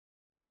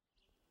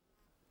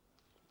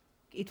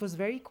it was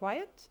very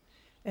quiet,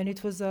 and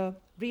it was a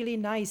really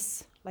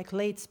nice, like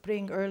late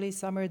spring, early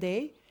summer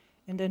day.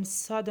 And then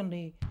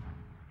suddenly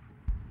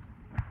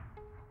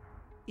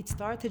it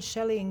started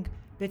shelling,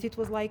 but it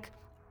was like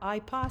I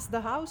passed the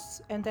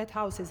house and that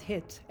house is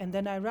hit. And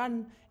then I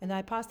ran and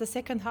I passed the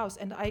second house,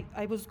 and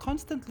I was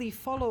constantly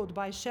followed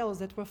by shells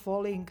that were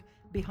falling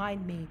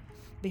behind me,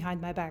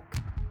 behind my back.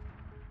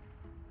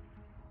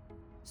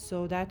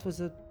 So that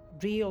was a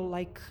real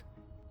like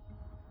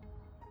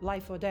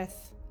life or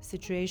death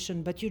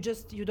situation, but you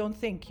don't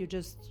think, you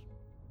just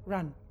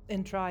run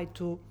and try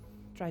to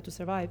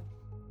survive.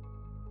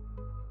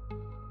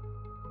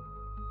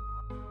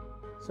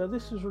 So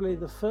this was really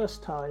the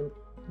first time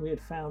we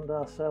had found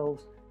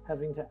ourselves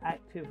having to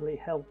actively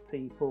help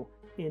people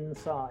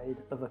inside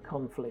of a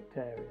conflict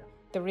area.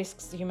 The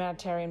risks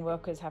humanitarian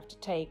workers have to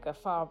take are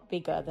far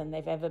bigger than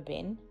they've ever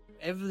been.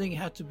 Everything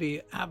had to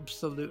be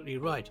absolutely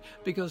right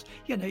because,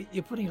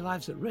 you're putting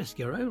lives at risk,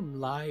 your own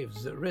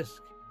lives at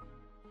risk.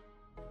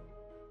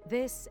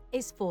 This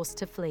is Forced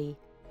to Flee,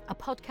 a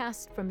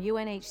podcast from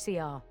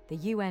UNHCR, the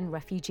UN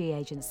Refugee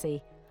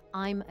Agency.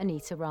 I'm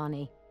Anita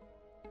Rani.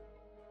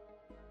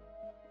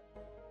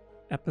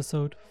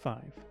 Episode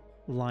 5,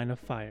 Line of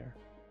Fire.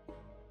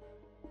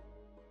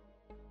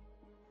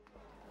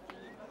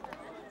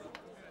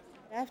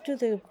 After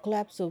the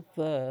collapse of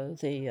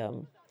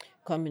the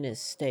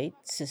communist state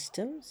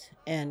systems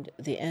and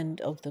the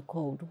end of the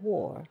Cold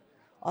War,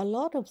 a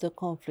lot of the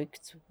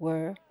conflicts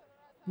were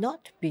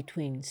not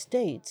between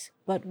states,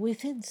 but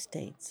within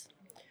states,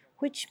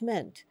 which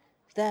meant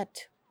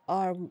that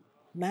our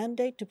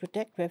mandate to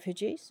protect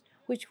refugees,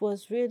 which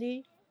was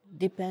really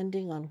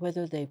depending on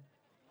whether they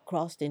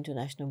crossed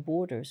international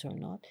borders or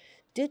not,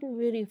 didn't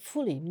really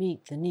fully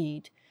meet the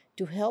need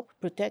to help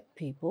protect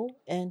people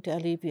and to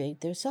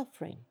alleviate their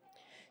suffering.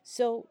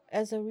 So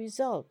as a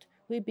result,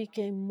 we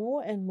became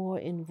more and more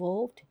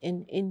involved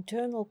in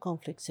internal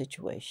conflict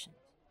situations.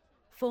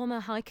 Former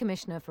High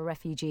Commissioner for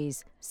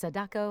Refugees,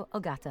 Sadako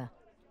Ogata.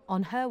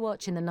 On her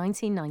watch in the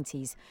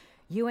 1990s,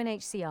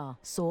 UNHCR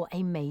saw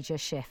a major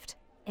shift.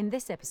 In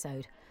this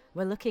episode,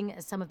 we're looking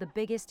at some of the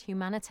biggest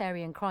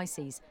humanitarian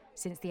crises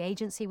since the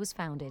agency was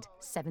founded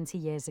 70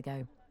 years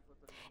ago.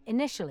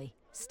 Initially,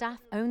 staff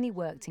only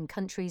worked in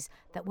countries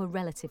that were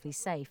relatively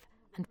safe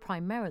and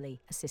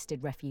primarily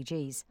assisted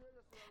refugees.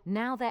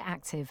 Now they're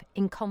active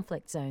in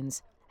conflict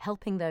zones,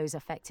 helping those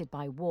affected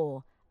by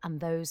war and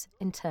those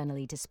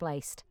internally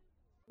displaced.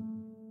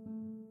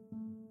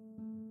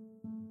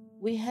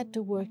 We had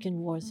to work in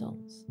war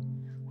zones,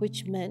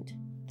 which meant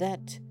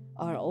that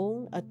our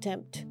own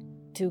attempt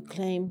to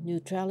claim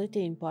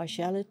neutrality,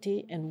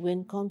 impartiality, and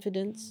win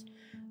confidence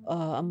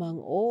among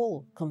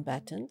all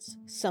combatants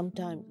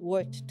sometimes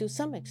worked to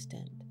some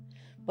extent.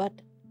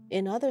 But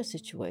in other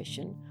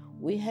situations,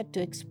 we had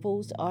to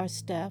expose our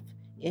staff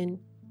in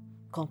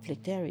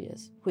conflict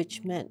areas,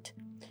 which meant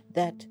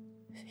that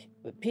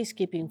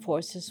peacekeeping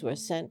forces were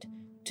sent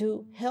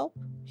to help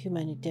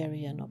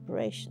humanitarian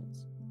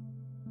operations.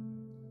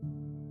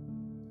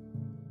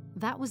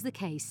 That was the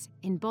case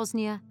in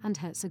Bosnia and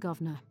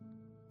Herzegovina.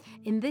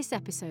 In this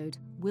episode,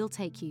 we'll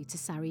take you to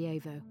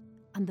Sarajevo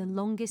and the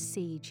longest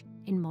siege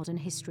in modern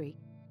history.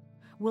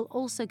 We'll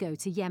also go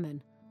to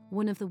Yemen,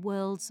 one of the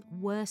world's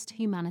worst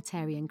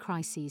humanitarian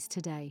crises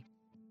today.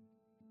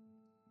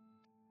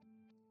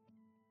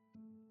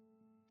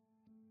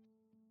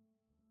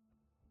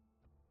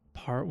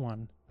 Part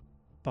 1,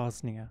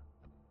 Bosnia.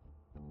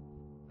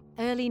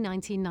 Early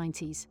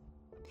 1990s.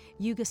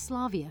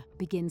 Yugoslavia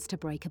begins to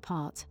break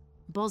apart.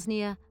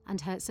 Bosnia and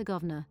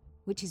Herzegovina,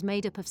 which is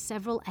made up of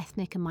several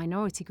ethnic and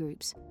minority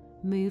groups,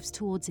 moves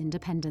towards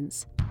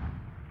independence.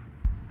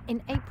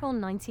 In April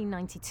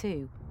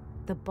 1992,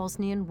 the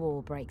Bosnian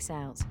War breaks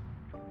out.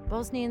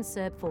 Bosnian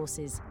Serb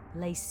forces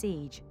lay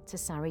siege to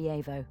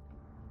Sarajevo.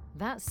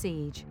 That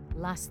siege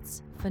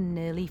lasts for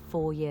nearly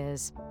 4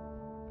 years.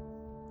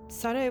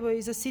 Sarajevo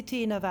is a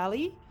city in a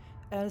valley,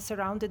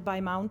 surrounded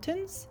by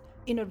mountains,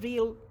 in a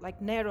real,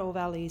 narrow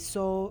valley.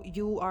 So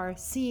you are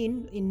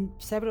seen in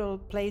several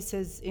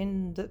places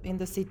in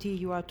the city.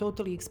 You are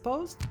totally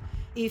exposed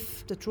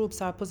if the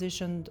troops are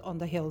positioned on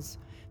the hills.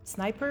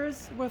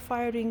 Snipers were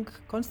firing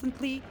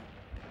constantly.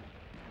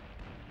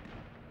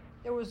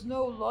 There was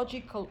no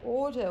logical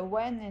order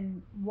when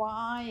and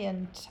why,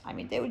 and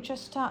they would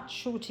just start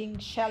shooting,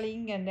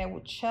 shelling, and they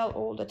would shell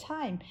all the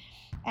time.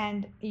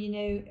 And,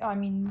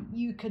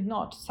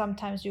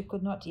 sometimes you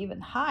could not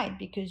even hide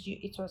because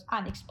it was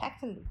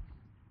unexpectedly.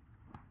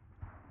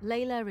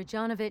 Leyla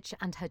Rajanovic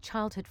and her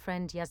childhood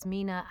friend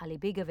Yasmina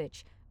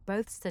Alibegovic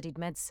both studied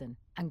medicine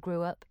and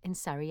grew up in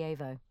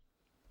Sarajevo.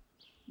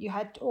 You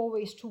had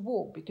always to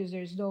walk because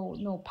there's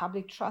no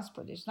public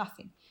transport, there's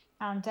nothing.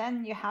 And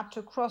then you had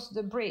to cross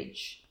the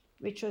bridge,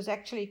 which was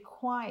actually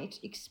quite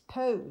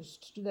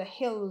exposed to the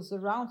hills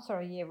around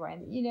Sarajevo.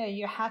 And,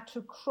 you had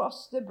to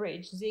cross the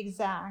bridge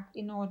zigzag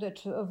in order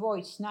to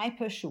avoid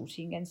sniper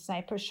shooting and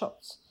sniper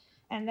shots.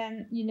 And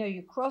then,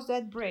 you cross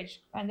that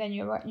bridge and then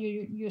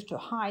you used to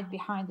hide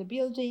behind the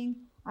building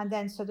and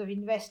then sort of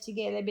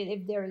investigate a bit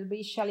if there will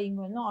be shelling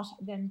or not.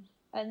 Then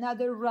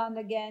another run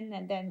again,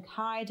 and then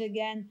hide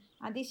again.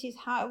 And this is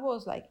how it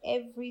was, like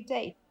every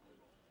day.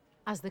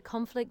 As the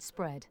conflict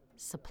spread,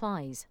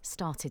 supplies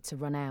started to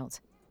run out.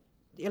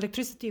 The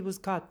electricity was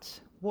cut,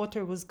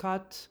 water was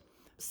cut,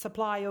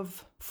 supply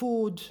of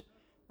food,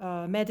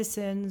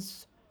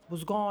 medicines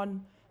was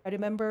gone. I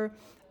remember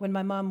when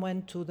my mom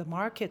went to the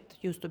market,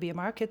 used to be a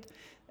market,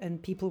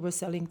 and people were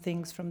selling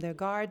things from their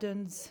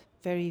gardens,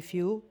 very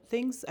few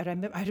things.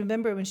 I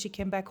remember when she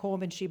came back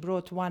home and she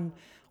brought one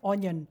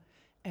onion,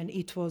 and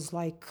it was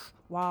like,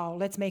 wow,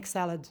 let's make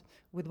salad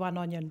with one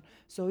onion.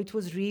 So it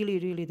was really,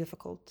 really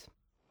difficult.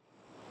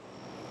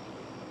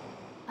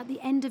 At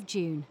the end of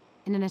June,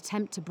 in an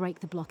attempt to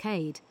break the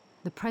blockade,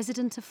 the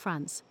President of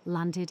France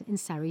landed in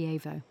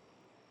Sarajevo.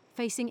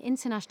 Facing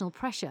international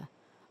pressure,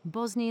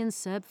 Bosnian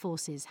Serb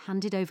forces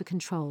handed over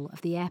control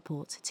of the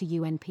airport to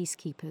UN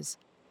peacekeepers.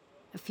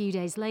 A few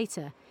days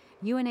later,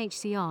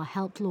 UNHCR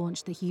helped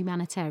launch the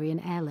humanitarian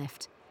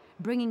airlift,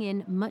 bringing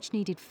in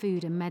much-needed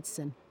food and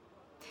medicine.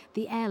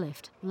 The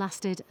airlift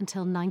lasted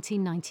until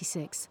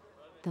 1996,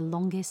 the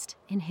longest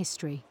in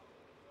history.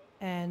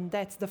 And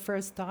that's the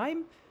first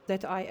time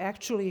that I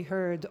actually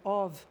heard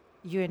of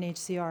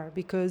UNHCR,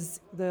 because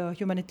the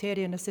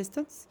humanitarian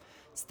assistance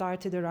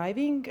started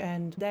arriving,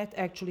 and that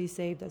actually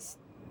saved us.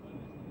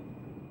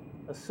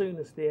 As soon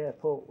as the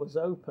airport was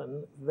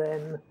open,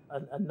 then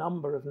a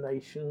number of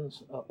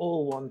nations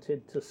all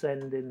wanted to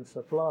send in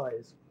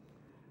supplies.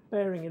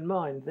 Bearing in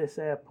mind, this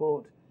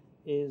airport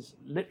is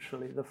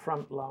literally the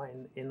front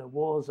line in a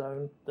war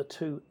zone. The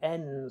two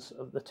ends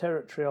of the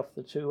territory, off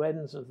the two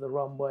ends of the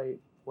runway,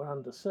 were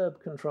under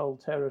Serb-controlled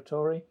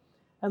territory,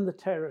 and the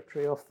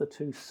territory off the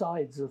two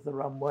sides of the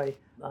runway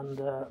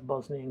under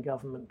Bosnian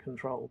government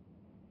control.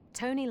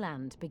 Tony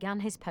Land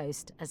began his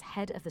post as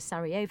head of the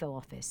Sarajevo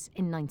office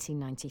in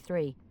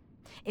 1993.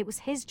 It was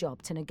his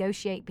job to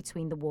negotiate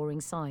between the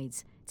warring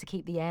sides to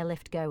keep the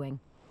airlift going.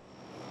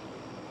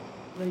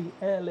 The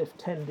airlift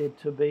tended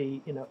to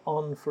be,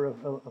 on for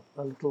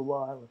a little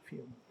while,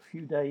 a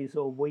few days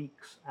or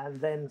weeks,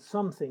 and then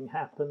something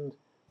happened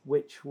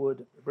which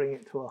would bring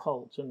it to a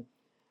halt.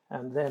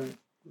 And then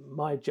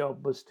my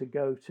job was to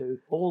go to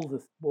all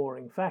the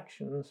warring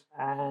factions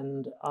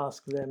and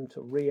ask them to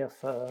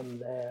reaffirm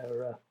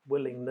their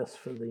willingness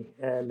for the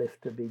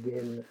airlift to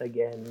begin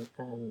again,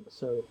 and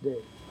so it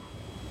did.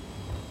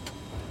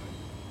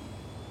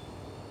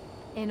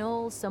 In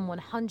all, some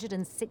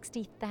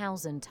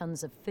 160,000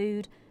 tons of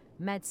food,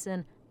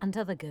 medicine and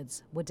other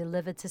goods were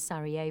delivered to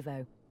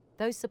Sarajevo.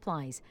 Those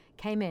supplies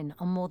came in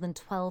on more than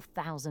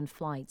 12,000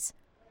 flights.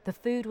 The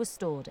food was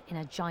stored in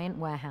a giant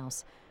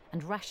warehouse,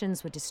 and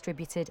rations were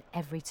distributed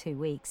every 2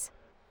 weeks.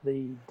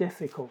 The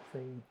difficult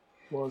thing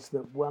was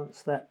that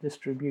once that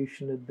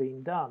distribution had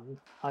been done,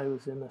 I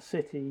was in a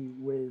city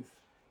with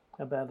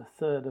about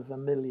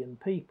 1/3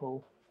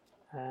 people,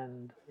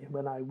 and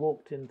when I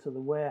walked into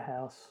the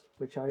warehouse,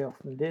 which I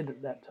often did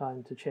at that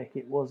time to check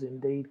it was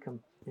indeed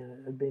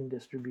had been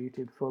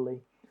distributed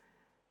fully,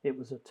 it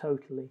was a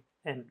totally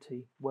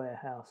empty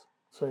warehouse.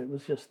 So it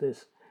was just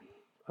this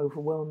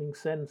overwhelming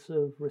sense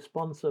of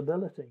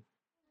responsibility.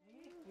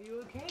 Are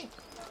you okay?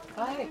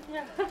 Hi.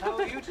 How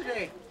are you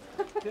today?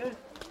 Good.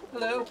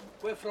 Hello.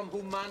 We're from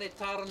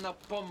Humanitarian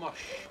Pomoc,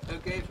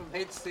 okay, from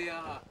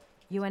HCR.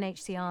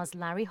 UNHCR's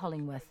Larry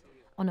Hollingworth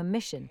on a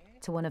mission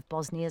to one of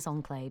Bosnia's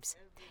enclaves.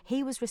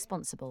 He was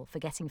responsible for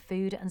getting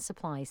food and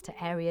supplies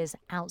to areas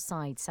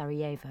outside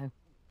Sarajevo.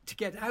 To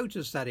get out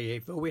of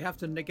Sarajevo, we have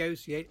to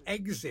negotiate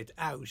exit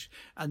out,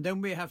 and then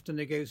we have to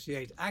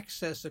negotiate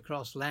access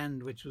across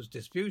land which was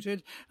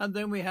disputed, and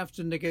then we have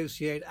to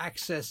negotiate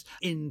access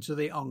into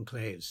the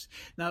enclaves.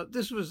 Now,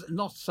 this was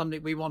not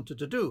something we wanted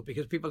to do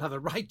because people have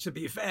a right to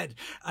be fed,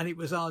 and it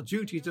was our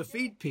duty to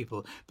feed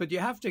people. But you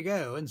have to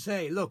go and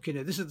say, look,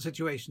 this is the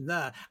situation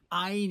there.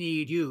 I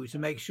need you to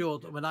make sure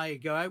that when I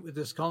go out with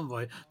this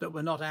convoy, that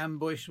we're not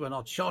ambushed, we're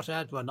not shot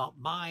at, we're not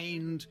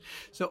mined.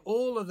 So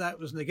all of that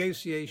was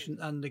negotiation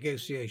and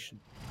negotiation.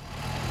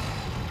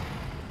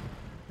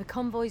 The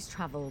convoys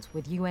travelled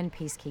with UN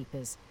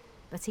peacekeepers,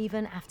 but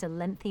even after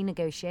lengthy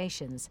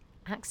negotiations,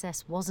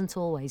 access wasn't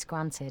always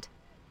granted.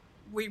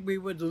 We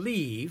would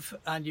leave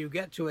and you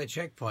get to a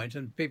checkpoint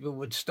and people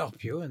would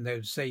stop you and they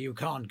would say you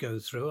can't go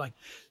through.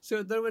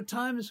 So there were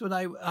times when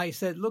I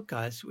said, look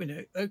guys,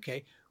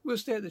 okay, we'll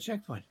stay at the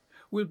checkpoint.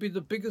 We'll be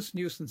the biggest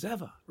nuisance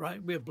ever,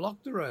 right? We'll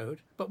block the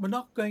road, but we're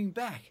not going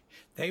back.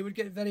 They would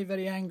get very,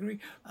 very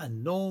angry.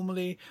 And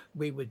normally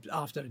we would,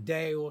 after a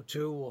day or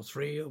 2 or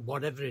 3, or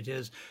whatever it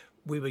is,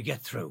 we would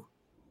get through.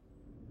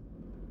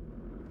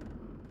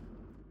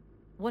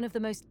 One of the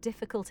most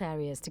difficult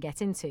areas to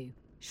get into,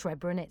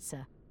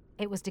 Srebrenica.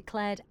 It was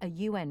declared a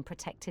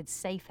UN-protected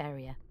safe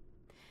area.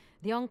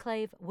 The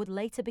enclave would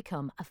later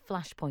become a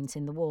flashpoint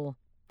in the war.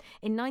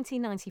 In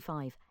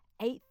 1995,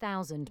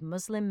 8,000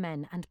 Muslim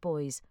men and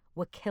boys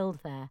were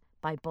killed there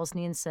by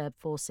Bosnian Serb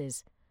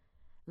forces.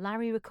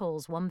 Larry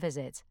recalls one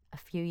visit a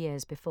few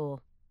years before.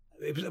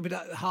 it was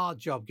a hard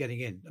job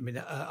getting in. I mean,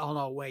 on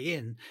our way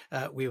in,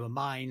 we were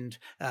mined,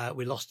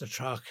 we lost a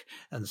truck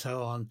and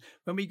so on.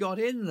 When we got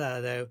in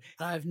there, though,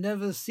 I've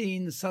never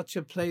seen such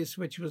a place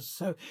which was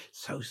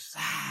so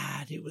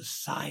sad. It was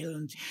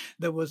silent.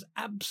 There was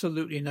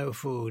absolutely no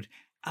food.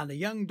 And a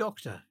young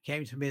doctor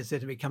came to me and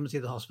said to me, come and see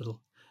the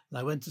hospital. And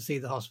I went to see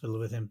the hospital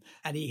with him,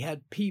 and he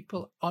had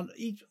people on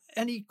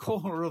any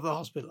corner of the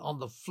hospital, on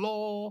the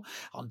floor,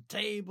 on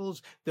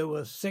tables. There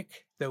were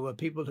sick. There were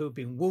people who had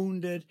been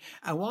wounded.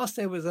 And whilst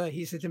they were there,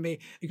 he said to me,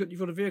 you've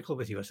got a vehicle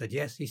with you? I said,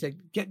 yes. He said,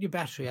 get your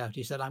battery out.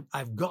 He said,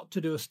 I've got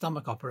to do a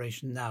stomach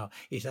operation now.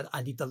 He said,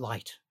 I need the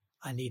light.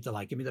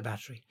 Give me the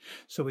battery.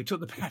 So we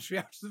took the battery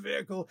out of the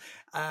vehicle,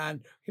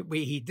 and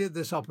he did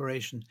this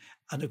operation.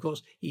 And of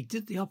course, he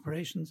did the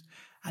operations,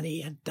 and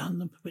he had done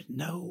them with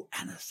no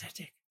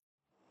anaesthetic.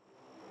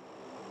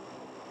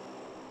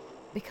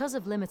 Because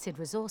of limited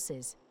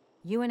resources,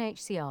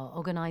 UNHCR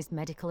organised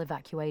medical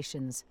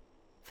evacuations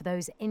for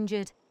those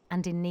injured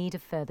and in need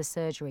of further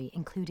surgery,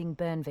 including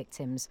burn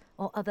victims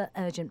or other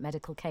urgent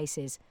medical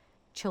cases,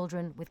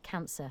 children with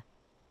cancer.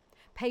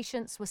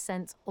 Patients were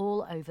sent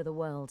all over the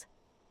world.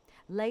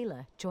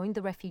 Layla joined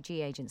the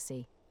refugee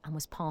agency and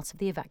was part of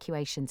the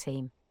evacuation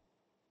team.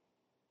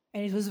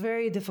 And it was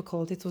very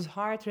difficult. It was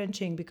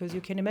heart-wrenching because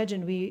you can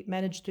imagine we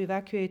managed to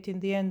evacuate in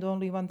the end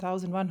only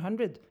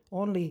 1,100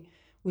 only,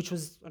 which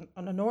was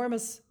an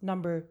enormous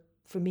number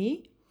for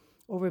me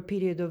over a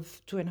period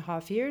of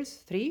 2.5 years,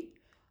 3.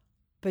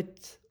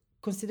 But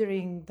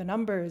considering the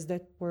numbers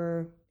that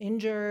were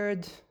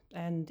injured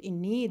and in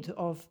need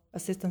of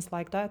assistance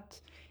like that,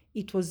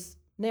 it was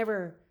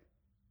never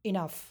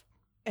enough.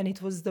 And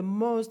it was the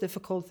most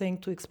difficult thing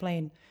to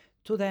explain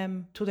to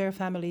them, to their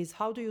families.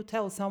 How do you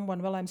tell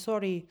someone, well, I'm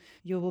sorry,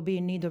 you will be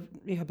in need of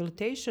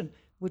rehabilitation,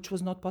 which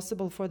was not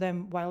possible for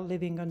them while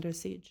living under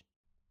siege.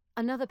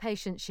 Another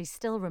patient she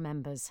still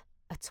remembers,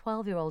 a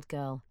 12-year-old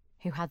girl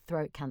who had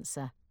throat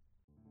cancer.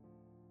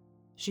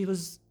 She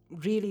was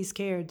really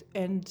scared,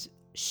 and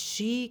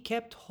she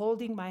kept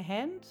holding my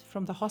hand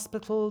from the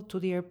hospital to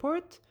the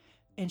airport,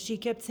 and she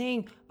kept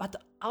saying, but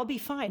I'll be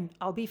fine,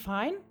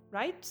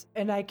 right?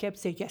 And I kept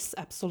saying, yes,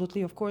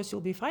 absolutely, of course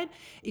you'll be fine.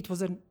 It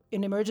was an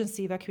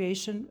emergency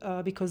evacuation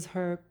because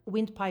her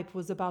windpipe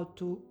was about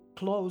to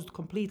close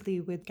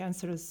completely with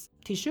cancerous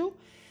tissue.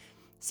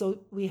 So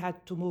we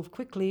had to move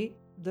quickly.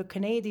 The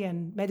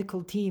Canadian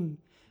medical team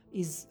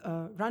is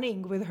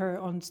running with her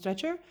on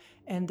stretcher,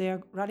 and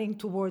they're running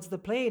towards the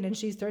plane, and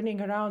she's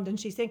turning around and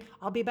she's saying,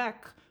 I'll be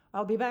back.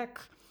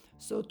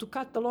 So to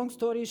cut the long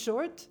story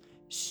short,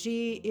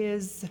 she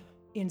is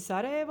in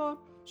Sarajevo,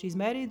 she's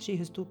married, she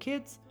has 2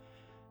 kids,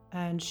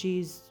 and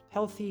she's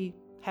healthy,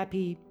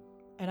 happy.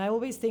 And I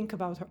always think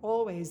about her,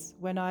 always.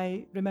 When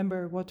I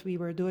remember what we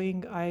were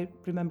doing, I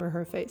remember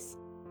her face.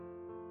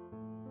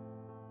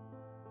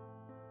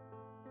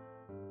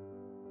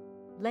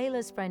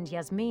 Layla's friend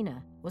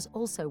Yasmina was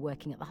also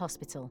working at the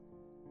hospital.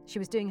 She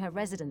was doing her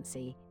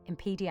residency in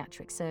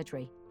paediatric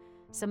surgery.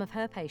 Some of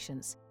her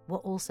patients were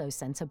also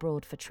sent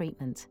abroad for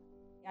treatment.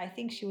 I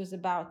think she was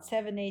about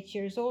 7-8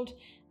 years old,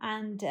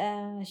 and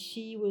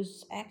she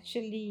was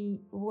actually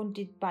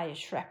wounded by a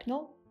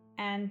shrapnel,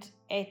 and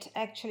it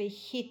actually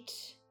hit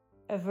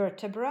a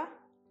vertebra,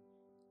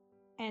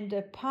 and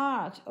a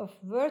part of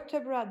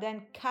vertebra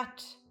then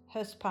cut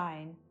her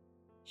spine.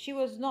 She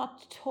was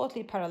not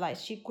totally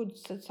paralyzed. She could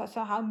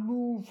somehow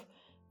move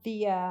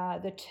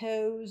the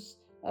toes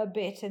a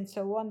bit and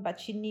so on, but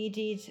she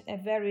needed a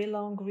very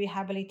long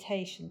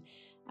rehabilitation.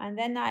 And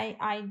then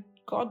I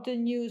got the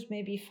news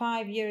maybe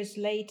 5 years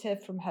later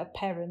from her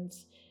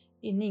parents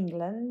in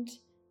England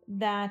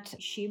that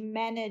she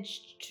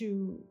managed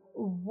to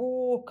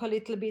walk a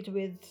little bit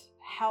with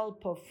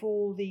help of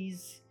all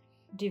these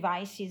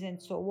devices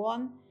and so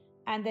on.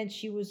 And then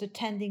she was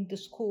attending the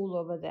school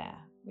over there,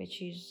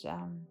 which is...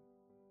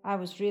 I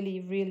was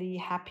really, really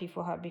happy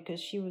for her because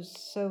she was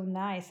so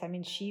nice. I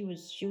mean, she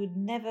would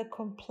never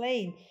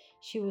complain.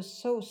 She was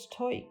so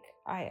stoic.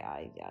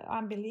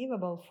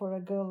 Unbelievable for a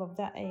girl of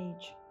that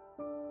age.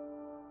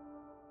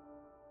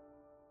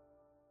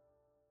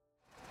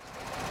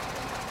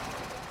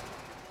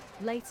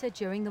 Later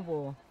during the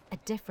war, a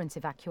different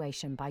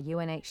evacuation by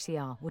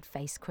UNHCR would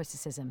face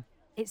criticism.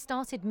 It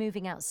started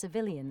moving out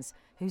civilians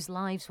whose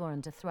lives were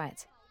under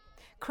threat.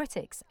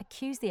 Critics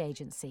accused the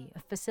agency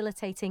of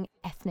facilitating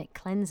ethnic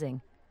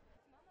cleansing.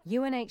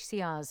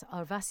 UNHCR's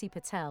Arvasi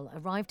Patel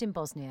arrived in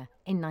Bosnia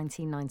in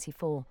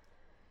 1994.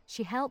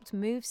 She helped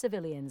move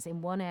civilians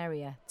in one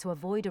area to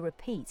avoid a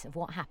repeat of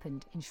what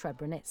happened in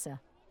Srebrenica.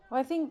 Well,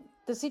 I think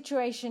the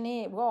situation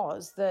here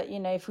was that,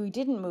 if we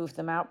didn't move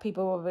them out,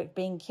 people were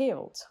being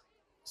killed.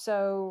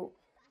 So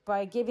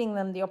by giving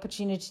them the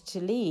opportunity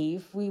to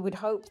leave, we would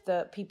hope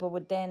that people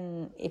would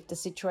then, if the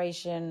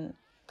situation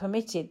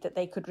permitted, that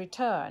they could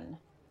return.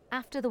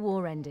 After the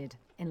war ended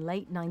in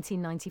late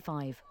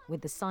 1995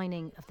 with the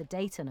signing of the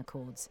Dayton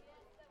Accords,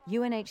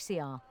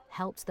 UNHCR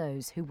helped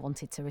those who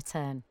wanted to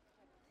return.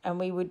 And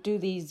we would do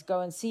these go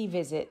and see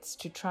visits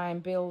to try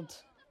and build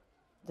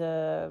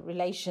the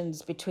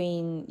relations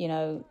between,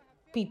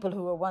 people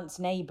who were once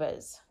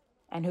neighbours.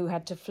 and who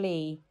had to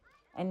flee.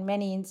 In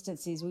many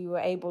instances, we were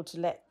able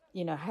to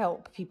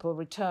help people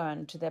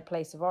return to their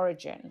place of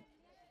origin.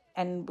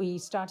 And we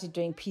started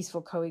doing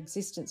peaceful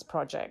coexistence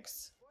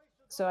projects.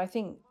 So I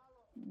think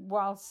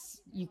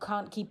whilst you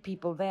can't keep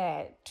people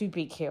there to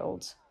be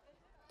killed,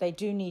 they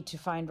do need to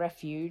find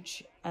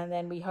refuge. And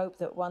then we hope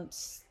that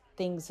once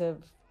things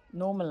have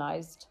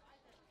normalized,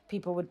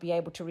 people would be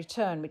able to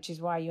return, which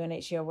is why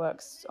UNHCR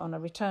works on a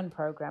return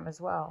program as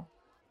well.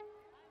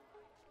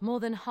 More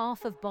than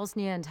half of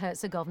Bosnia and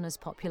Herzegovina's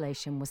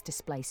population was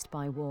displaced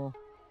by war.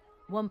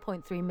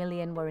 1.3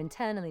 million were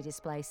internally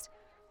displaced,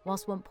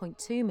 whilst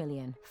 1.2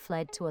 million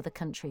fled to other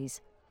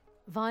countries.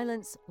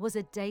 Violence was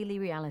a daily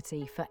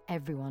reality for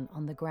everyone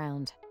on the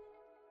ground.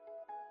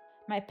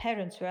 My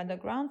parents were on the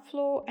ground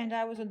floor and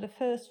I was on the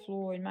first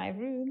floor in my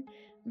room.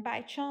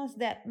 By chance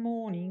that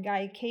morning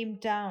I came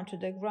down to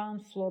the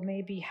ground floor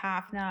maybe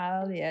half an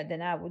hour earlier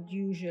than I would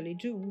usually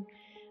do.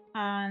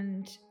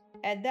 And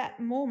at that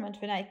moment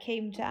when I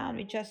came down,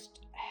 we just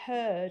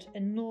heard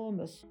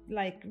enormous,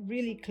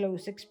 really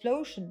close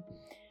explosion.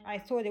 I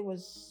thought it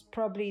was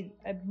probably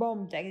a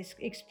bomb that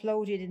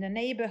exploded in the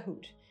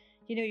neighborhood.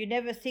 You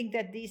never think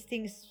that these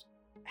things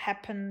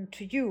happen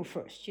to you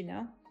first,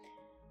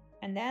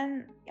 And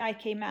then I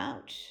came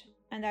out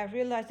and I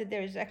realized that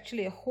there is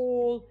actually a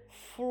whole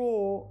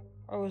floor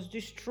was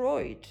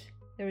destroyed.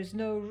 There is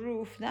no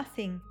roof,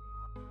 nothing.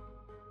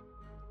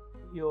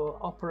 You're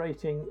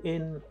operating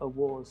in a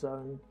war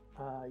zone.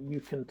 You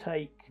can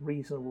take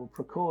reasonable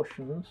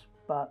precautions,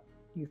 but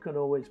you can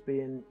always be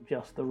in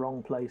just the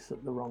wrong place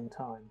at the wrong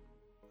time.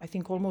 I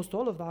think almost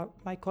all of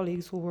my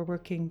colleagues who were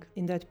working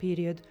in that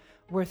period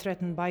were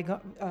threatened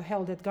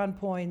held at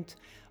gunpoint.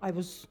 I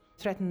was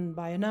threatened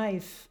by a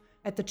knife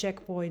at the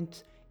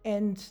checkpoint.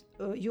 And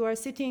you are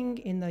sitting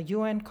in a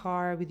UN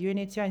car with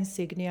UNHCR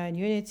insignia and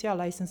UNHCR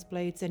license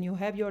plates, and you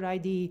have your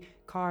ID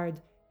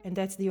card, and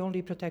that's the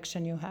only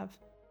protection you have.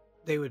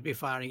 They would be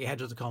firing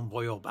ahead of the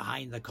convoy or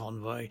behind the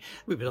convoy.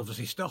 We would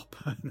obviously stop,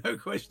 no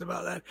question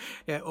about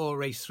that, or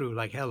race through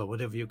like hell or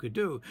whatever you could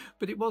do.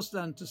 But it was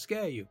done to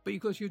scare you,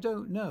 because you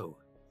don't know.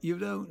 You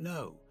don't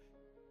know.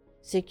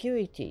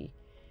 Security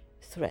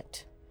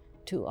threat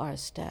to our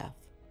staff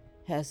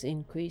has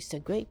increased a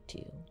great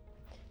deal,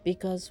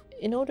 because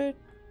in order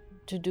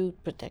to do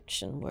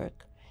protection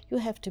work, you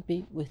have to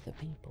be with the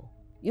people.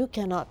 You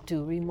cannot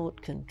do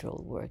remote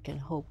control work and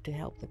hope to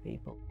help the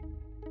people.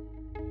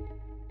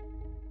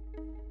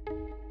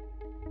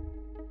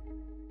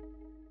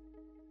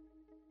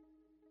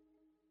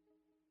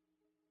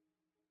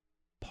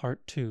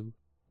 Part 2,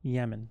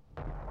 Yemen.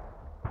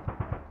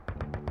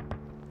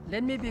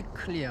 Let me be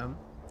clear.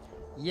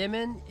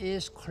 Yemen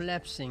is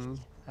collapsing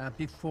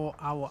before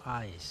our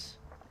eyes.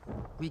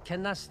 We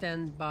cannot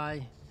stand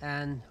by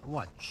and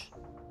watch.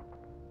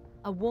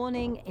 A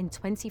warning in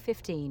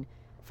 2015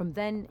 from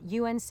then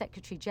UN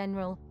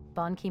Secretary-General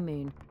Ban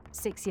Ki-moon.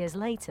 6 years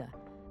later,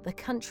 the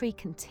country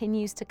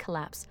continues to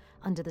collapse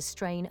under the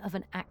strain of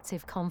an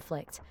active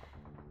conflict.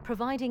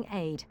 Providing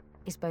aid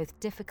is both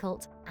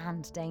difficult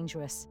and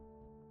dangerous.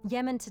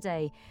 Yemen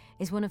today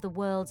is one of the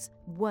world's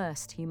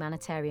worst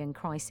humanitarian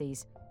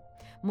crises.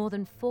 More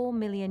than 4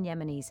 million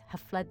Yemenis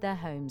have fled their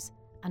homes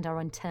and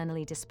are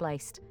internally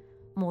displaced.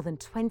 More than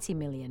 20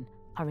 million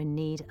are in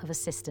need of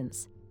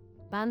assistance.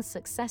 Ban's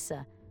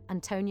successor,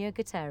 Antonio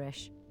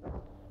Guterres.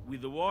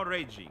 With the war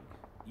raging,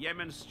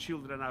 Yemen's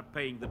children are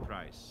paying the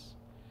price.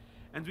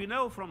 And we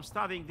know from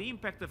studying the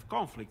impact of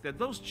conflict that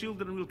those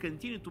children will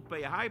continue to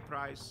pay a high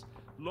price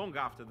long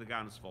after the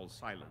guns fall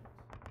silent.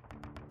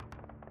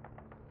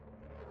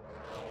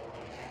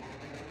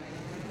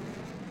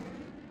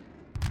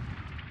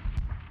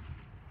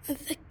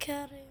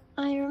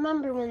 I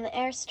remember when the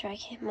airstrike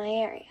hit my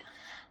area.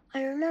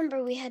 I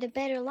remember we had a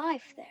better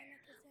life there.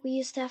 We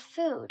used to have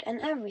food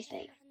and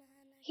everything.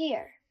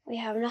 Here, we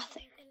have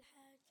nothing.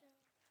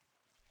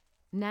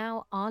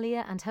 Now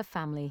Alia and her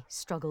family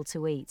struggle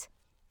to eat.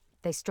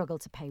 They struggle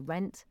to pay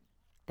rent.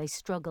 They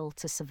struggle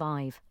to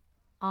survive.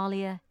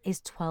 Alia is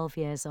 12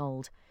 years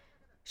old.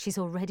 She's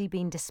already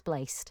been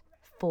displaced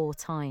 4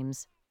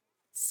 times.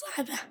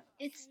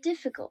 It's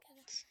difficult.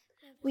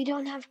 We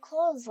don't have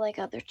clothes like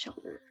other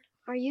children.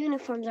 Our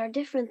uniforms are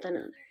different than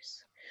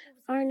others.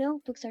 Our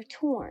notebooks are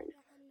torn,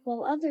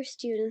 while other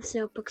students'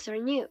 notebooks are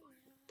new.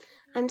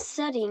 I'm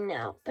studying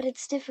now, but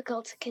it's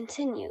difficult to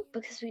continue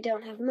because we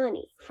don't have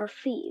money for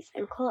fees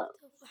and clothes.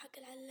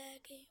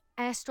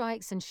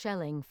 Airstrikes and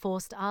shelling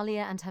forced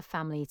Alia and her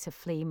family to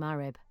flee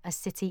Marib, a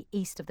city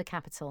east of the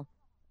capital.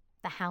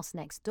 The house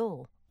next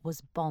door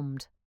was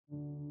bombed.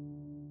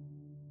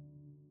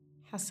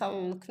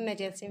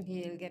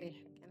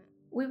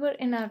 We were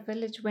in our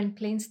village when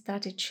planes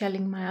started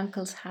shelling my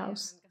uncle's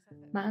house.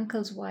 My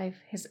uncle's wife,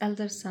 his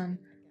elder son,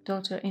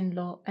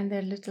 daughter-in-law, and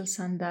their little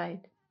son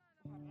died.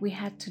 We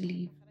had to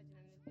leave.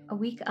 A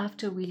week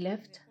after we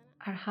left,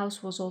 our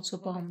house was also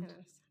bombed.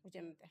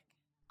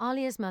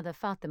 Alia's mother,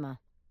 Fatima.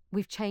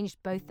 We've changed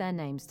both their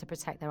names to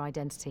protect their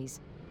identities.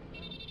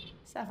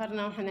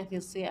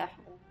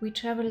 We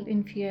traveled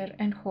in fear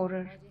and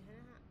horror.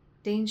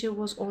 Danger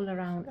was all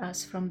around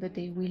us from the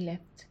day we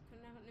left.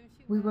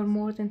 We were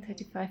more than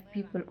 35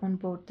 people on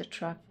board the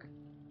truck.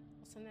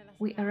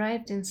 We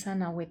arrived in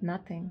Sana'a with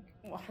nothing.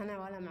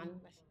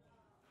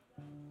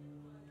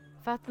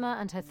 Fatma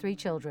and her 3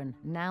 children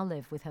now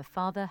live with her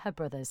father, her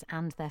brothers,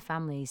 and their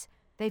families.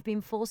 They've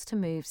been forced to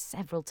move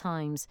several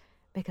times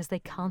because they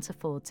can't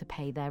afford to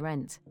pay their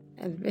rent.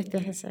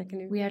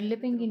 We are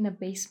living in a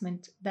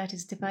basement that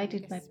is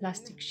divided by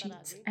plastic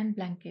sheets and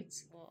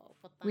blankets.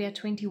 We are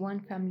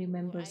 21 family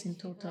members in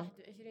total.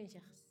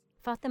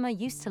 Fatima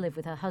used to live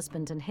with her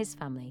husband and his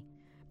family,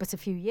 but a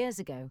few years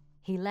ago,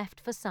 he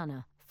left for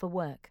Sana'a for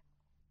work.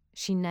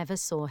 She never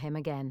saw him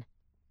again.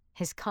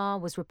 His car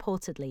was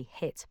reportedly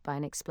hit by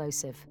an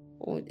explosive.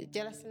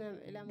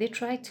 They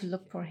tried to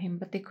look for him,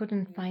 but they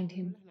couldn't find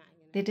him.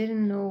 They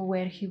didn't know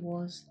where he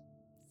was.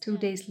 2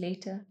 days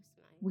later,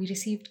 we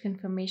received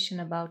confirmation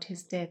about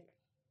his death.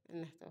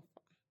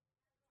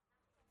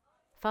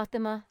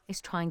 Fatima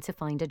is trying to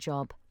find a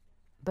job,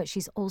 but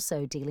she's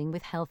also dealing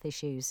with health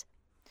issues.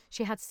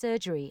 She had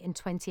surgery in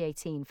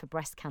 2018 for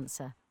breast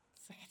cancer.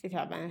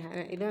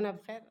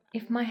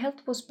 If my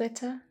health was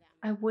better,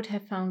 I would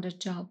have found a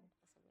job.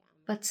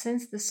 But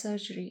since the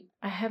surgery,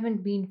 I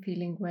haven't been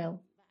feeling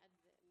well.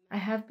 I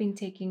have been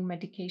taking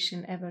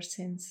medication ever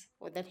since.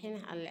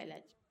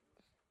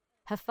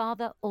 Her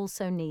father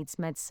also needs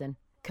medicine.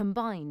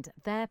 Combined,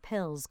 their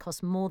pills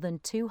cost more than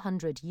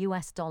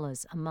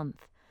 $200 a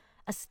month,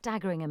 a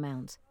staggering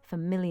amount for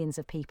millions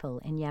of people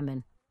in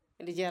Yemen.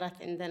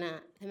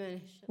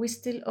 We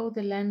still owe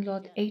the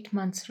landlord 8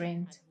 months'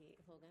 rent.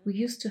 We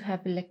used to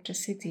have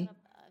electricity,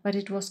 but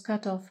it was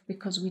cut off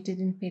because we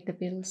didn't pay the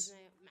bills.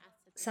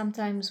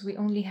 Sometimes we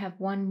only have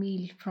one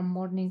meal from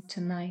morning to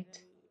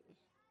night.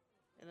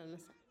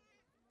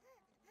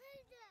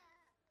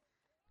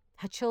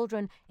 Her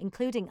children,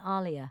 including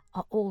Alia,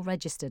 are all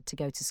registered to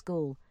go to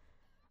school.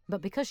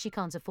 But because she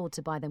can't afford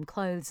to buy them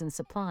clothes and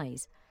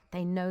supplies,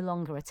 they no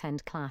longer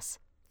attend class.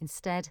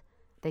 Instead,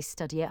 they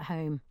study at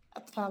home.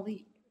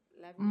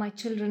 My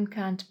children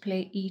can't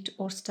play, eat,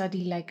 or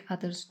study like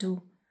others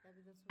do.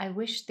 I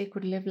wish they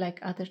could live like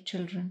other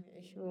children.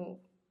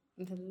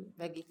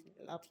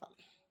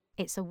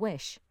 It's a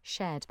wish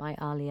shared by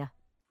Alia.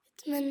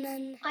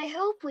 I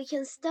hope we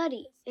can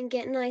study and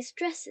get nice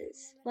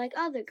dresses like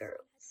other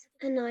girls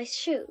and nice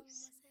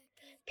shoes.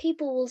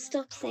 People will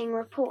stop saying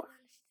we're poor.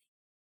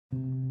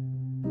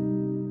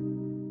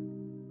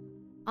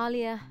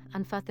 Alia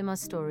and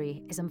Fatima's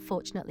story is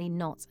unfortunately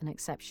not an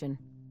exception.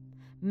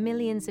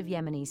 Millions of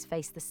Yemenis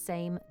face the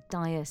same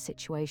dire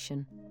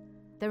situation.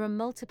 There are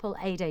multiple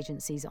aid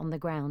agencies on the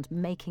ground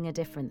making a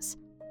difference.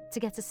 To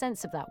get a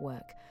sense of that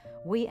work,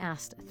 we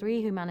asked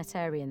 3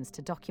 humanitarians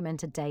to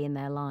document a day in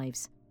their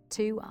lives.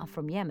 2 are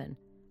from Yemen.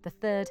 The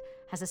third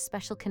has a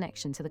special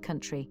connection to the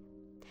country.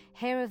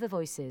 Here are the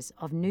voices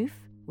of Noof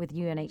with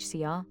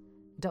UNHCR,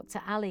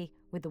 Dr. Ali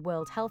with the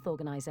World Health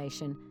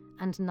Organization,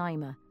 and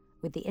Naima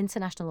with the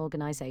International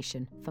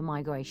Organization for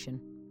Migration.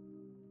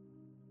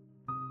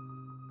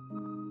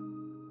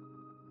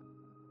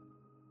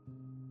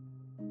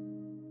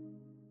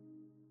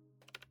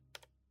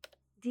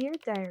 Dear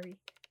Diary,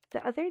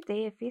 the other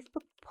day a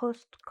Facebook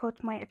post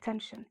caught my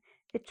attention.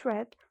 It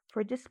read,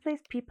 "For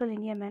displaced people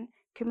in Yemen,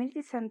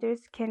 community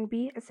centers can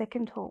be a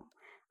second home."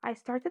 I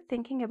started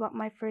thinking about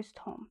my first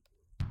home.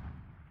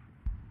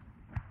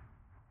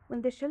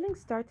 When the shelling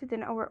started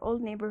in our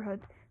old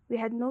neighborhood, we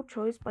had no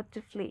choice but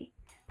to flee.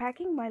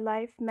 Packing my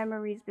life,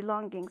 memories,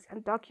 belongings,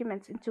 and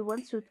documents into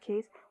one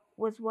suitcase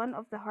was one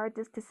of the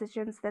hardest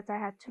decisions that I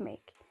had to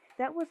make.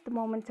 That was the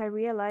moment I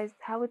realized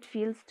how it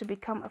feels to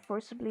become a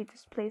forcibly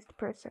displaced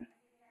person.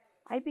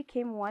 I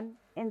became one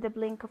in the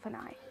blink of an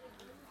eye.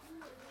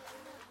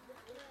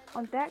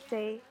 On that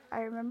day,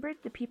 I remembered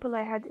the people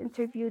I had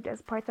interviewed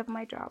as part of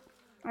my job.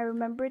 I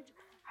remembered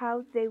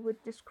how they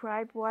would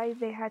describe why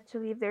they had to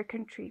leave their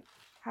country,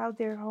 how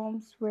their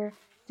homes were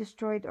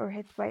destroyed or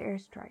hit by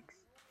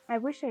airstrikes. I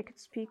wish I could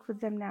speak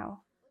with them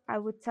now. I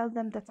would tell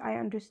them that I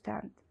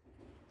understand.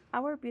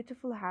 Our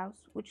beautiful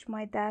house, which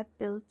my dad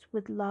built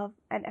with love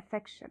and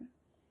affection,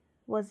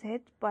 was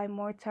hit by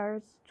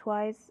mortars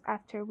twice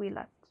after we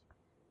left.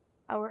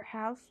 Our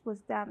house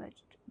was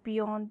damaged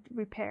beyond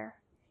repair,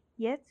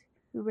 yet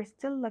we were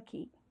still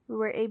lucky. We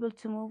were able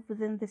to move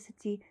within the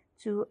city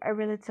to a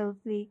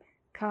relatively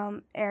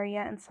calm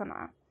area in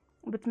Sana'a,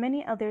 but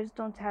many others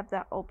don't have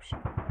that option.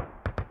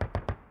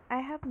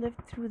 I have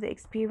lived through the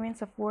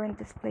experience of war and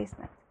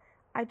displacement.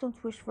 I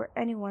don't wish for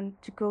anyone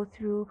to go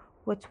through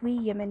what we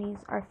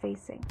Yemenis are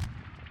facing.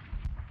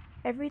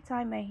 Every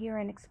time I hear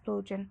an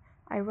explosion,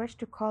 I rush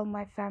to call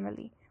my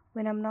family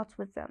when I'm not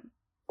with them.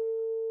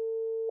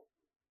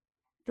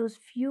 Those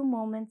few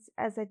moments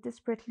as I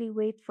desperately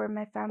wait for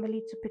my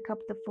family to pick up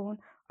the phone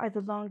are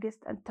the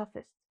longest and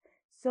toughest.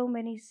 So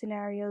many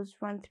scenarios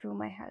run through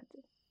my head.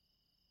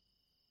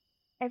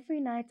 Every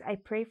night I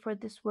pray for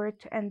this war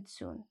to end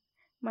soon.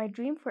 My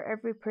dream for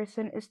every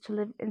person is to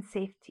live in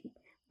safety,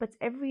 but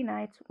every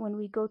night when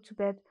we go to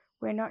bed,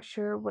 we're not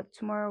sure what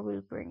tomorrow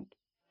will bring.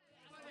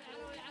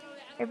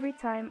 Every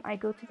time I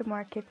go to the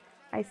market,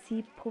 I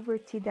see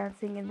poverty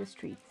dancing in the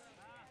streets.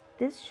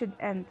 This should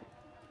end.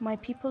 My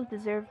people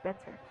deserve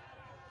better.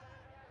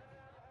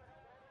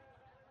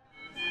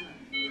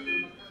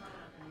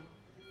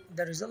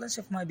 The resilience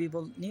of my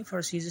people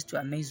never ceases to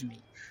amaze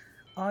me.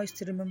 I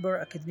still remember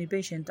a kidney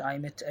patient I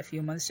met a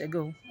few months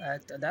ago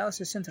at a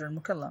dialysis center in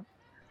Mukalla.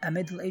 A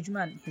middle-aged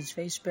man, his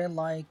face pale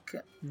like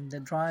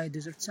the dry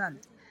desert sand.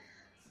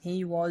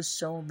 He was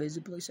so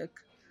visibly sick,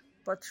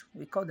 but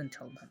we couldn't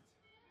help him.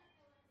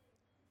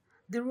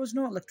 There was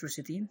no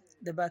electricity.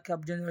 The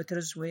backup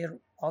generators were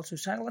also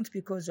silent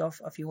because of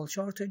a fuel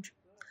shortage.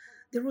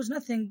 There was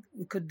nothing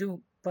we could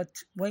do but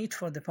wait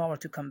for the power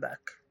to come back.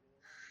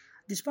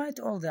 Despite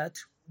all that,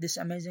 this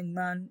amazing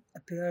man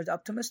appeared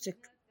optimistic.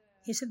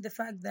 He said the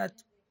fact that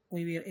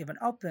we were even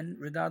open,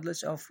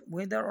 regardless of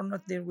whether or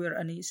not there were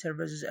any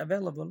services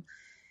available,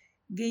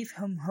 gave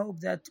him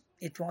hope that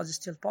it was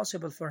still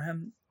possible for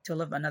him to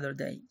live another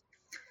day.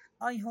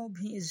 I hope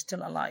he is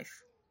still alive.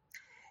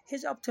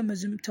 His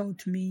optimism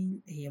taught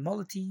me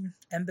humility,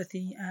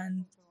 empathy,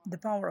 and the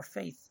power of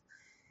faith.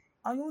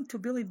 I want to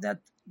believe that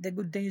the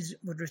good days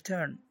would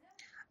return.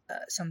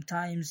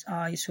 Sometimes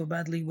I so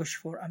badly wish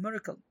for a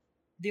miracle.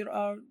 There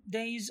are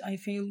days I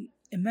feel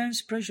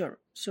immense pressure,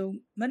 so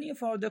many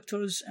of our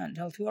doctors and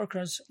health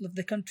workers leave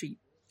the country.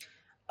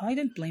 I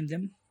don't blame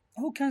them.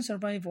 Who can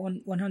survive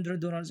on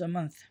 $100 a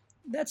month?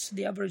 That's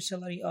the average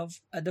salary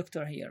of a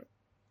doctor here.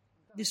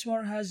 This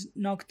war has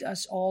knocked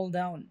us all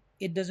down.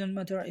 It doesn't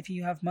matter if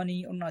you have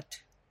money or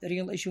not. The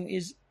real issue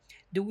is,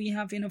 do we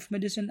have enough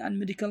medicine and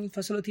medical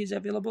facilities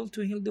available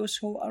to heal those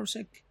who are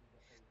sick?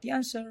 The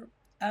answer,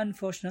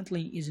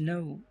 unfortunately, is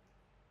no.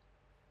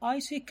 I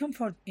seek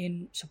comfort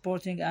in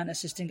supporting and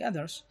assisting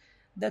others.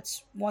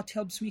 That's what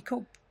helps me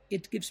cope.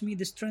 It gives me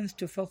the strength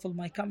to fulfill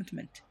my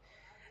commitment.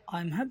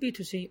 I'm happy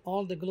to see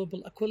all the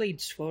global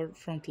accolades for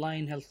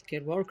frontline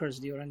healthcare workers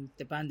during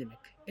the pandemic.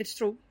 It's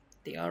true,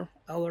 they are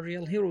our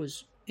real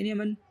heroes. In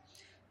Yemen,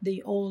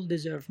 they all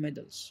deserve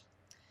medals.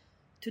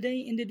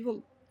 Today indeed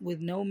will, with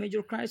no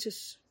major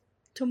crisis.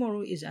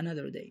 Tomorrow is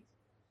another day.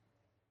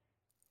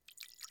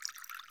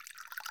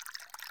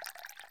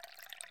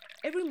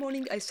 Every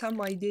morning I start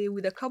my day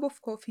with a cup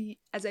of coffee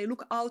as I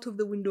look out of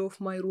the window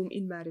of my room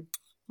in Marib.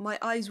 My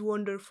eyes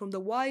wander from the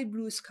wide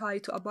blue sky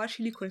to a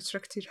partially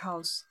constructed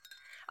house.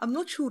 I'm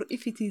not sure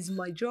if it is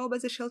my job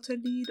as a shelter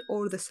lead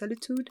or the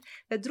solitude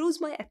that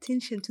draws my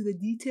attention to the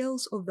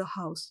details of the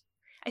house.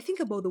 I think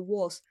about the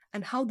walls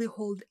and how they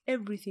hold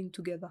everything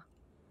together.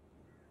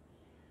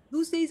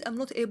 Those days I'm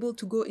not able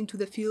to go into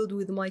the field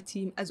with my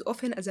team as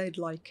often as I'd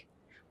like.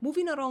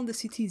 Moving around the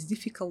city is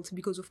difficult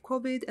because of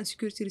COVID and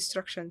security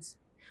restrictions.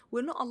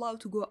 We're not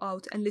allowed to go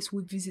out unless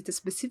we visit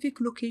specific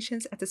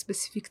locations at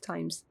specific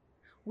times.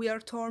 We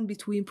are torn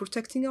between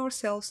protecting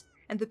ourselves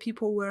and the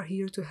people we are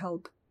here to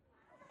help.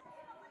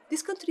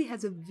 This country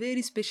has a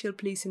very special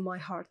place in my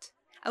heart.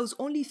 I was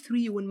only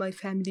 3 when my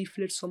family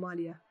fled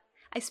Somalia.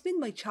 I spent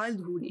my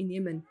childhood in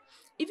Yemen.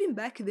 Even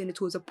back then it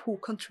was a poor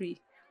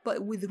country,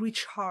 but with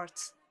rich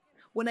hearts.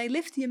 When I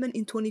left Yemen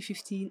in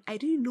 2015, I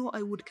didn't know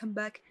I would come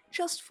back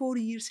just 4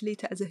 years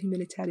later as a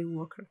humanitarian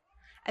worker.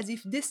 As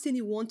if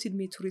destiny wanted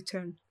me to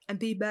return and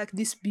pay back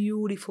this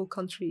beautiful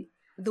country.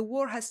 The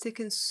war has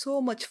taken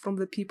so much from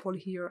the people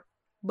here,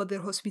 but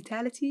their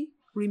hospitality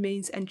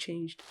remains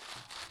unchanged.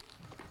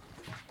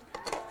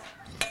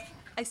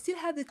 I still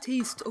have the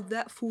taste of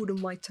that food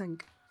on my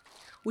tongue,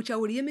 which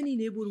our Yemeni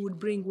neighbor would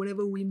bring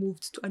whenever we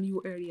moved to a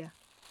new area.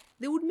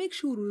 They would make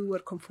sure we were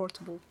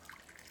comfortable.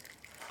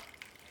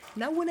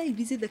 Now when I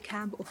visit the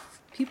camp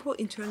of people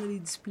internally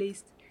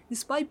displaced,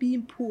 despite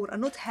being poor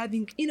and not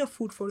having enough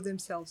food for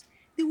themselves,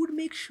 they would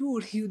make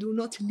sure you do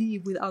not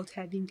leave without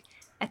having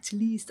at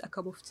least a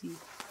cup of tea.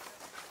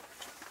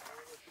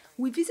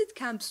 We visit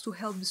camps to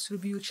help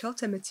distribute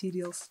shelter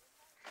materials,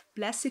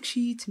 plastic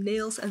sheet,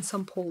 nails, and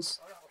some poles.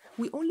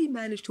 We only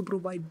manage to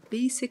provide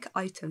basic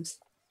items.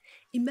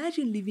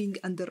 Imagine living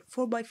under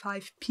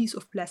 4x5 piece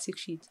of plastic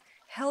sheet,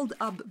 held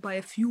up by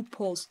a few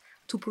poles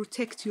to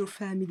protect your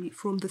family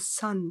from the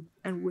sun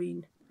and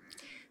rain.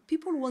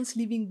 People once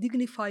living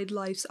dignified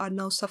lives are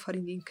now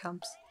suffering in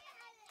camps.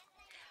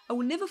 I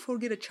will never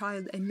forget a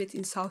child I met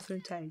in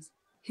southern Taiz.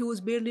 He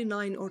was barely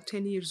 9 or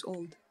 10 years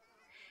old.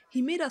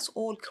 He made us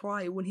all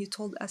cry when he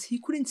told us he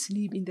couldn't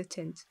sleep in the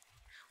tent,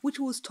 which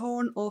was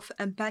torn off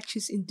and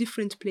patches in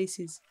different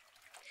places.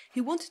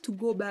 He wanted to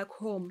go back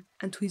home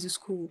and to his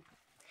school.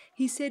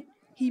 He said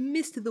he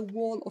missed the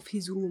wall of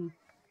his room.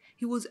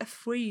 He was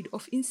afraid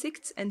of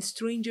insects and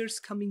strangers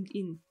coming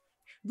in.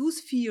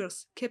 Those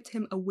fears kept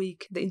him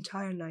awake the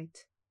entire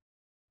night.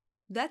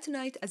 That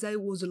night, as I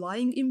was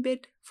lying in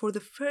bed, for the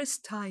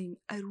first time,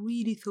 I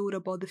really thought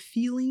about the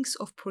feelings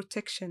of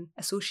protection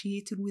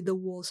associated with the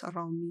walls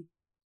around me.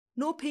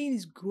 No pain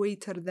is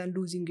greater than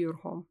losing your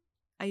home.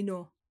 I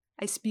know,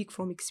 I speak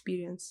from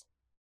experience.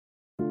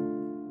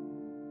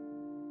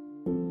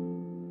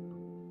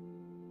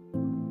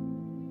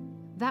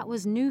 That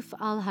was Noof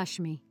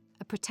Al-Hashmi,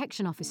 a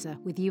protection officer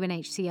with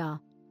UNHCR,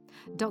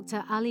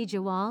 Dr. Ali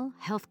Jawal,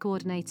 health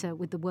coordinator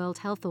with the World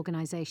Health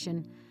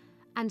Organization,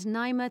 and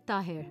Naima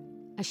Tahir,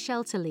 a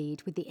shelter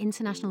lead with the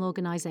International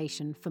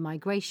Organization for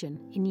Migration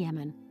in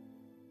Yemen.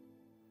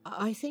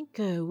 I think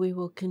we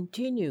will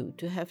continue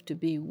to have to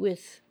be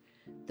with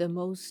the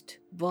most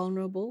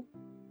vulnerable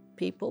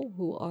people,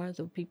 who are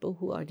the people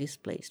who are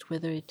displaced,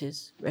 whether it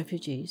is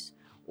refugees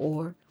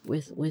or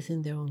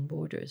within their own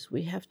borders.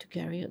 We have to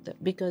carry out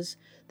that, because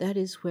that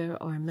is where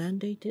our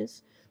mandate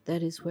is,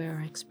 that is where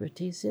our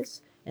expertise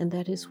is, and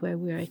that is where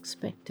we are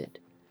expected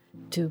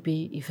to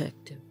be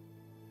effective.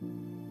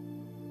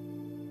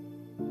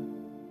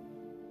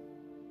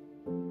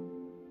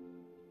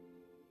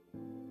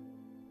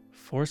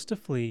 Forced to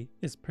Flee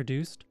is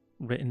produced,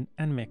 written,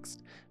 and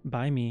mixed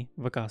by me,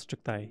 Vikas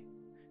Chuktai.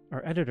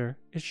 Our editor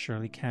is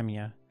Shirley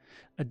Kamia.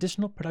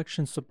 Additional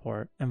production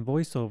support and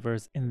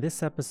voiceovers in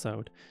this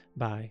episode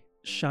by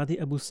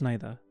Shadi Abu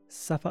Snaida,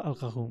 Safa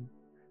Al-Ghahoum,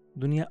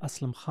 Dunya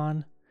Aslam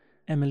Khan,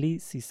 Emily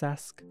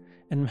Sisask,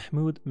 and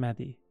Mahmoud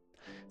Madi.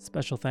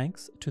 Special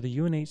thanks to the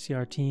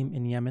UNHCR team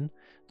in Yemen,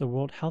 the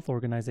World Health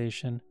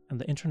Organization, and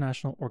the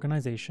International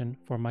Organization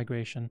for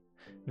Migration.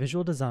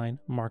 Visual design,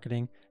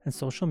 marketing, and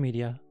social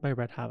media by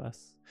Red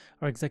Havas.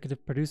 Our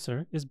executive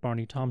producer is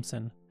Barney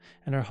Thompson,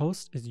 and our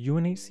host is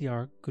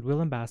UNHCR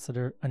Goodwill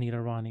Ambassador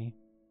Anita Rani.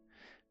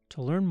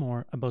 To learn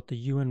more about the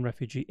UN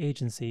Refugee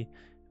Agency,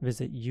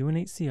 visit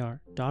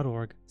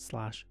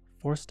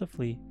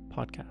unhcr.org/forced-to-flee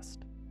podcast.